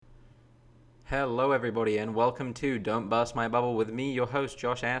Hello, everybody, and welcome to Don't Burst My Bubble with me, your host,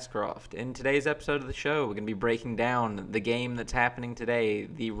 Josh Ascroft. In today's episode of the show, we're going to be breaking down the game that's happening today,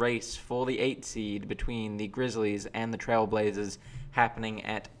 the race for the 8th seed between the Grizzlies and the Trailblazers, happening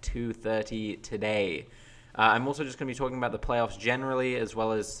at 2:30 today. I'm also just going to be talking about the playoffs generally, as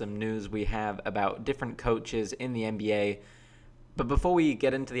well as some news we have about different coaches in the NBA. But before we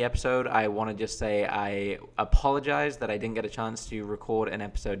get into the episode, I want to just say I apologize that I didn't get a chance to record an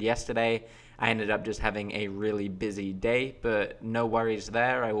episode yesterday. I ended up just having a really busy day, but no worries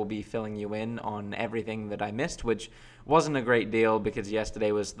there. I will be filling you in on everything that I missed, which wasn't a great deal because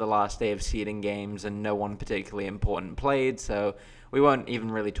yesterday was the last day of seeding games and no one particularly important played, so we won't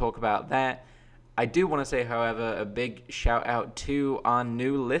even really talk about that. I do want to say, however, a big shout out to our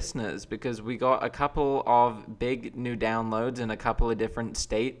new listeners because we got a couple of big new downloads in a couple of different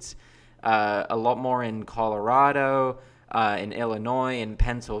states. A lot more in Colorado, in Illinois, in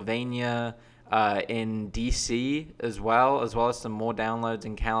Pennsylvania, in D.C. as well as some more downloads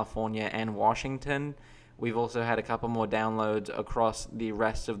in California and Washington. We've also had a couple more downloads across the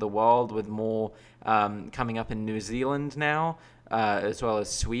rest of the world with more coming up in New Zealand now, as well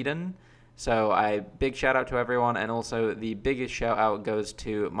as Sweden. So big shout out to everyone, and also the biggest shout out goes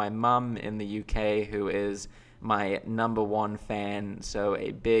to my mum in the UK, who is my number one fan, so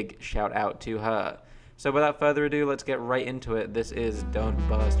a big shout out to her. So without further ado, let's get right into it. This is Don't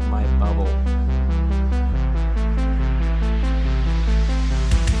Burst My Bubble.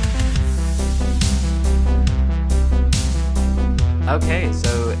 Okay,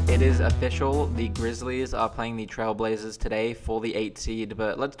 so it is official. The Grizzlies are playing the Trailblazers today for the 8th seed,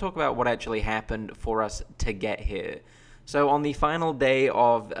 but let's talk about what actually happened for us to get here. So on the final day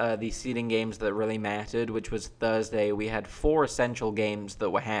of the seeding games that really mattered, which was Thursday, we had 4 essential games that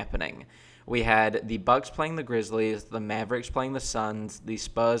were happening. We had the Bucks playing the Grizzlies, the Mavericks playing the Suns, the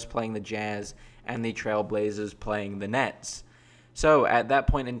Spurs playing the Jazz, and the Trailblazers playing the Nets. So at that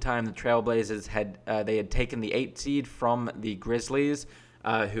point in time, the Trailblazers had taken the 8th seed from the Grizzlies,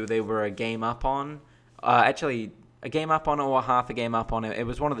 who they were a game up on. Actually, a game up on or half a game up on. It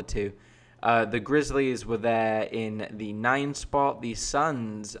was one of the two. The Grizzlies were there in the 9 spot. The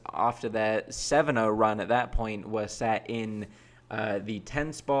Suns, after their 7-0 run at that point, were sat in the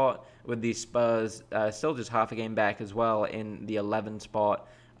 10 spot, with the Spurs still just half a game back as well in the 11 spot.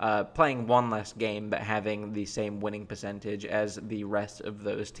 Playing one less game but having the same winning percentage as the rest of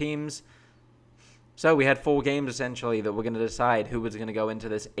those teams. So we had 4 games essentially that were going to decide who was going to go into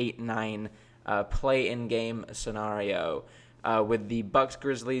this 8-9 play-in game scenario. With the Bucks,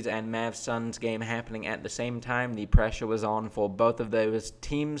 Grizzlies, and Mavs Suns game happening at the same time, the pressure was on for both of those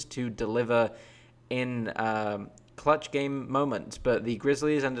teams to deliver in clutch game moments. But the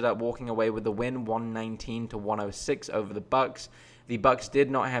Grizzlies ended up walking away with the win, 119-106 over the Bucks. The Bucks did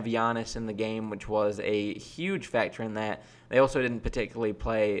not have Giannis in the game, which was a huge factor in that. They also didn't particularly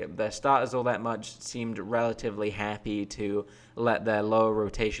play their starters all that much, seemed relatively happy to let their lower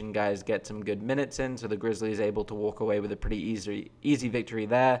rotation guys get some good minutes in, so the Grizzlies able to walk away with a pretty easy victory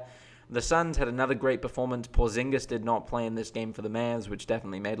there. The Suns had another great performance. Porzingis did not play in this game for the Mavs, which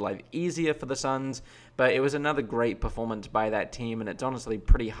definitely made life easier for the Suns, but it was another great performance by that team, and it's honestly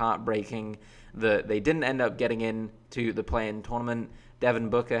pretty heartbreaking that they didn't end up getting into the play-in tournament. Devin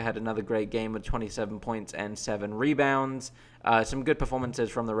Booker had another great game with 27 points and 7 rebounds. Some good performances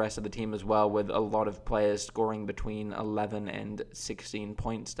from the rest of the team as well, with a lot of players scoring between 11 and 16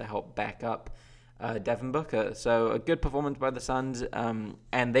 points to help back up Devin Booker. So a good performance by the Suns,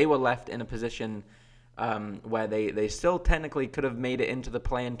 and they were left in a position where they still technically could have made it into the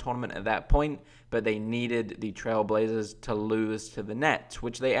play-in tournament at that point, but they needed the Trailblazers to lose to the Nets,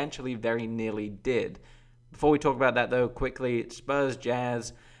 which they actually very nearly did. Before we talk about that, though, quickly, Spurs,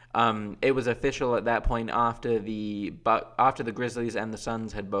 Jazz, it was official at that point after the Grizzlies and the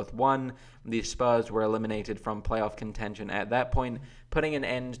Suns had both won. The Spurs were eliminated from playoff contention at that point, putting an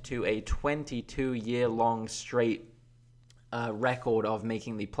end to a 22-year-long straight record of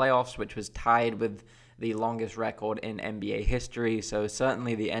making the playoffs, which was tied with the longest record in NBA history. So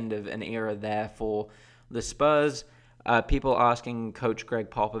certainly the end of an era there for the Spurs. People asking Coach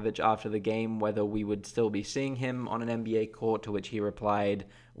Greg Popovich after the game whether we would still be seeing him on an NBA court, to which he replied,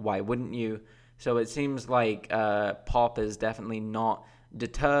 "Why wouldn't you?" So it seems like Pop is definitely not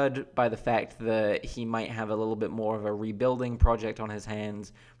deterred by the fact that he might have a little bit more of a rebuilding project on his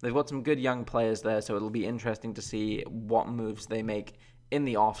hands. They've got some good young players there, so it'll be interesting to see what moves they make in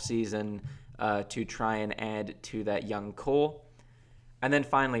the offseason to try and add to that young core. And then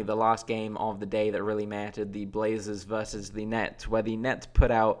finally, the last game of the day that really mattered, the Blazers versus the Nets, where the Nets put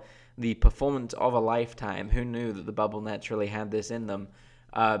out the performance of a lifetime. Who knew that the bubble Nets really had this in them?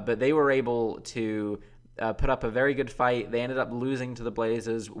 But they were able to put up a very good fight. They ended up losing to the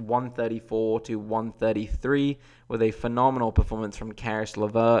Blazers 134-133 with a phenomenal performance from Caris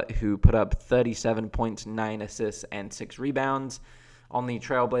LeVert, who put up 37 points, 9 assists, and 6 rebounds. On the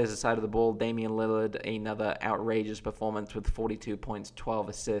Trailblazers side of the ball, Damian Lillard, another outrageous performance with 42 points, 12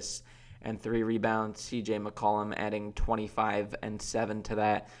 assists, and 3 rebounds. CJ McCollum adding 25 and 7 to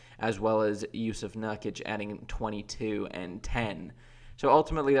that, as well as Yusuf Nurkic adding 22 and 10. So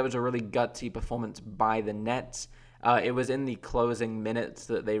ultimately, that was a really gutsy performance by the Nets. It was in the closing minutes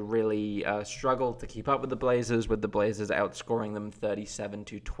that they really struggled to keep up with the Blazers outscoring them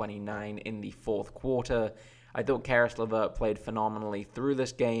 37-29 in the fourth quarter. I thought Caris LeVert played phenomenally through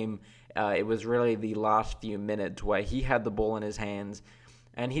this game. It was really the last few minutes where he had the ball in his hands,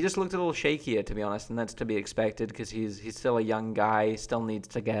 and he just looked a little shakier, to be honest, and that's to be expected because he's still a young guy. He still needs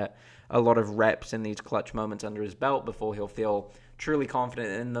to get a lot of reps in these clutch moments under his belt before he'll feel truly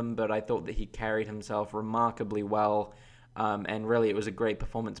confident in them, but I thought that he carried himself remarkably well, and really it was a great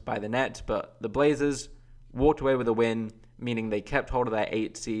performance by the Nets, but the Blazers walked away with a win, meaning they kept hold of that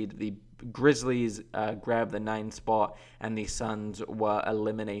 8 seed. The Grizzlies grabbed the 9 spot, and the Suns were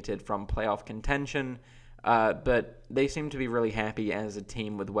eliminated from playoff contention. But they seem to be really happy as a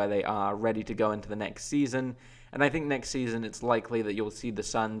team with where they are, ready to go into the next season. And I think next season it's likely that you'll see the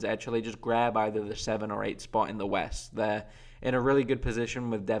Suns actually just grab either the 7 or 8 spot in the West. They're in a really good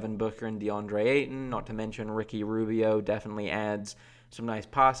position with Devin Booker and DeAndre Ayton, not to mention Ricky Rubio definitely adds some nice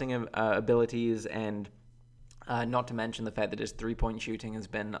passing abilities, and not to mention the fact that his three-point shooting has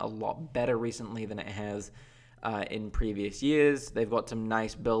been a lot better recently than it has in previous years. They've got some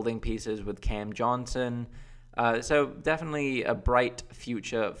nice building pieces with Cam Johnson. So definitely a bright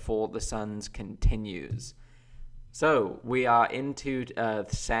future for the Suns continues. So we are into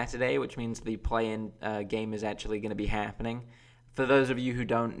Saturday, which means the play-in game is actually going to be happening. For those of you who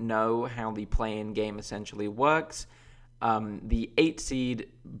don't know how the play-in game essentially works, the 8-seed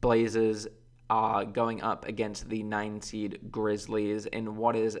Blazers are going up against the 9-seed Grizzlies in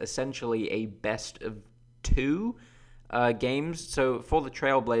what is essentially a best of 2 games. So for the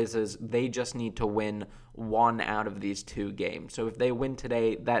Trailblazers, they just need to win 1 out of these 2 games. So if they win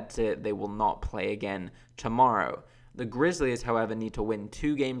today, that's it. They will not play again tomorrow. The Grizzlies, however, need to win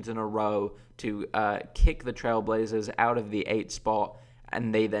 2 games in a row to kick the Trailblazers out of the 8 spot,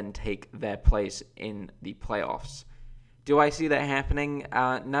 and they then take their place in the playoffs. Do I see that happening?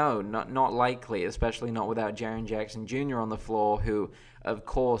 No, not likely, especially not without Jaren Jackson Jr. on the floor, who, of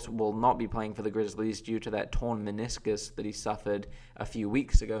course, will not be playing for the Grizzlies due to that torn meniscus that he suffered a few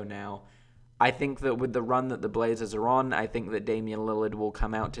weeks ago now. I think that with the run that the Blazers are on, I think that Damian Lillard will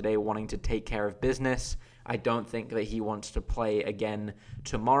come out today wanting to take care of business. I don't think that he wants to play again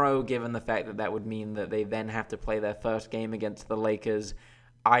tomorrow, given the fact that that would mean that they then have to play their first game against the Lakers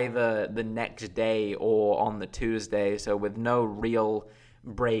either the next day or on the Tuesday. So with no real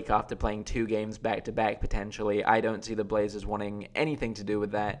break after playing 2 games back-to-back potentially, I don't see the Blazers wanting anything to do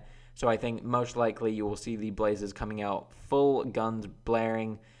with that. So I think most likely you will see the Blazers coming out full guns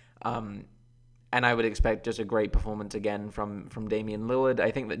blaring, and I would expect just a great performance again from Damian Lillard.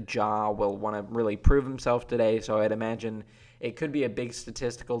 I think that Ja will want to really prove himself today, so I'd imagine it could be a big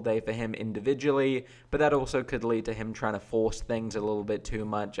statistical day for him individually, but that also could lead to him trying to force things a little bit too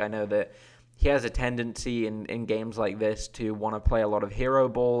much. I know that he has a tendency in games like this to want to play a lot of hero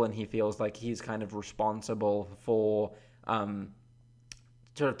ball, and he feels like he's kind of responsible for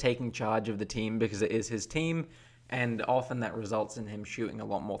sort of taking charge of the team because it is his team. And often that results in him shooting a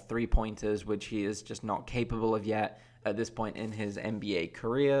lot more three-pointers, which he is just not capable of yet at this point in his NBA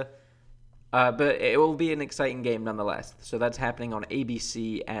career. But it will be an exciting game nonetheless. So that's happening on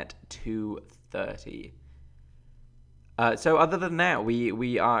ABC at 2:30. So other than that,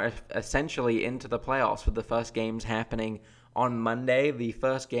 we are essentially into the playoffs with the first games happening on Monday. The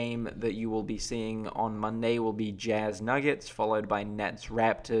first game that you will be seeing on Monday will be Jazz Nuggets, followed by Nets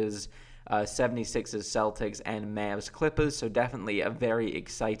Raptors, 76ers Celtics, and Mavs Clippers. So definitely a very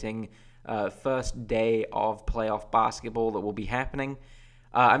exciting first day of playoff basketball that will be happening.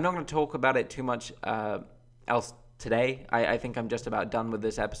 I'm not going to talk about it too much else today. I think I'm just about done with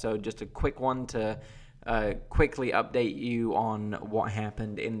this episode. Just a quick one to quickly update you on what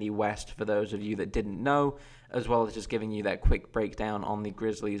happened in the West for those of you that didn't know, as well as just giving you that quick breakdown on the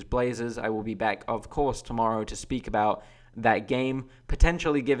Grizzlies Blazers. I will be back, of course, tomorrow to speak about that game,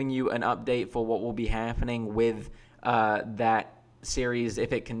 potentially giving you an update for what will be happening with that series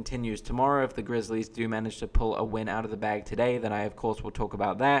if it continues tomorrow. If the Grizzlies do manage to pull a win out of the bag today, then I, of course, will talk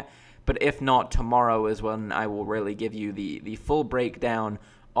about that. But if not, tomorrow is when I will really give you the full breakdown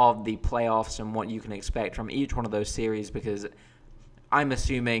of the playoffs and what you can expect from each one of those series, because I'm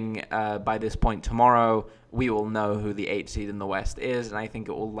assuming by this point tomorrow, we will know who the 8th seed in the West is, and I think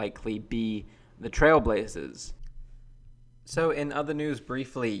it will likely be the Trailblazers. So, in other news,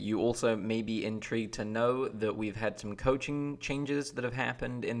 briefly, you also may be intrigued to know that we've had some coaching changes that have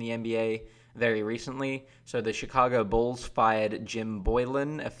happened in the NBA very recently. So, the Chicago Bulls fired Jim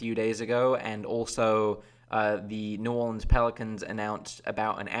Boylen a few days ago, and also the New Orleans Pelicans announced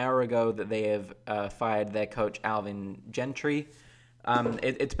about an hour ago that they have fired their coach Alvin Gentry.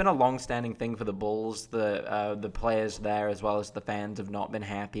 It's been a long-standing thing for the Bulls. The players there, as well as the fans, have not been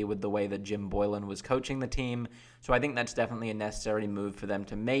happy with the way that Jim Boylen was coaching the team. So I think that's definitely a necessary move for them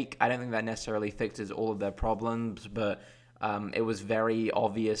to make. I don't think that necessarily fixes all of their problems, but it was very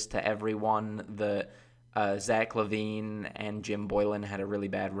obvious to everyone that Zach LaVine and Jim Boylen had a really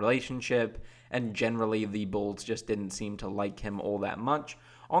bad relationship, and generally the Bulls just didn't seem to like him all that much.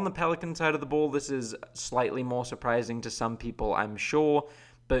 On the Pelican side of the ball, this is slightly more surprising to some people, I'm sure,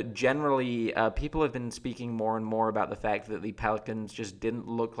 but generally people have been speaking more and more about the fact that the Pelicans just didn't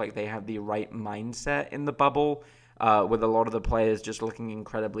look like they had the right mindset in the bubble, with a lot of the players just looking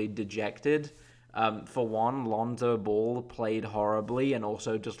incredibly dejected. For one, Lonzo Ball played horribly and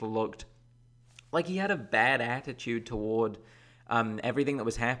also just looked like he had a bad attitude toward everything that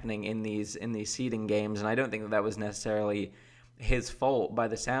was happening in these seeding games, and I don't think that was necessarily his fault. By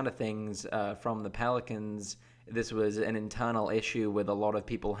the sound of things from the Pelicans, this was an internal issue with a lot of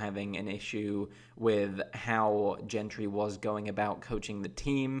people having an issue with how Gentry was going about coaching the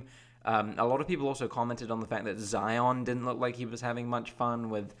team. A lot of people also commented on the fact that Zion didn't look like he was having much fun,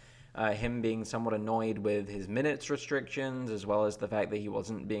 with him being somewhat annoyed with his minutes restrictions, as well as the fact that he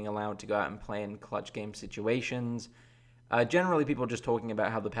wasn't being allowed to go out and play in clutch game situations. Generally, people just talking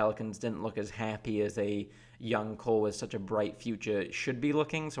about how the Pelicans didn't look as happy as a young core with such a bright future should be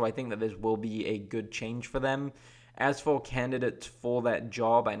looking, so I think that this will be a good change for them. As for candidates for that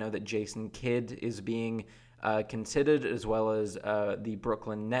job, I know that Jason Kidd is being considered, as well as the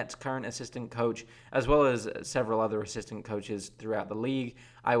Brooklyn Nets current assistant coach, as well as several other assistant coaches throughout the league.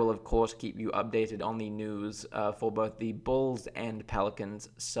 I will, of course, keep you updated on the news for both the Bulls and Pelicans'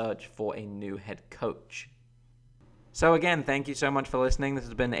 search for a new head coach. So again, thank you so much for listening. This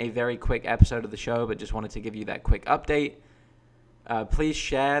has been a very quick episode of the show, but just wanted to give you that quick update. Please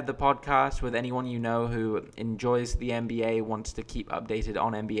share the podcast with anyone you know who enjoys the NBA, wants to keep updated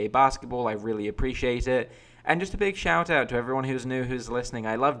on NBA basketball. I really appreciate it. And just a big shout out to everyone who's new, who's listening.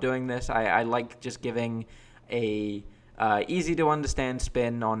 I love doing this. I like just giving a easy to understand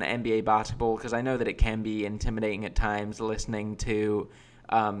spin on NBA basketball, because I know that it can be intimidating at times listening to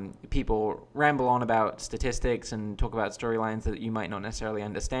people ramble on about statistics and talk about storylines that you might not necessarily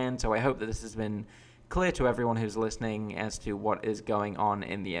understand. So I hope that this has been clear to everyone who's listening as to what is going on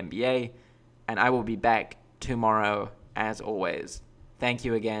in the NBA. And I will be back tomorrow, as always. Thank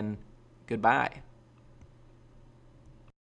you again. Goodbye.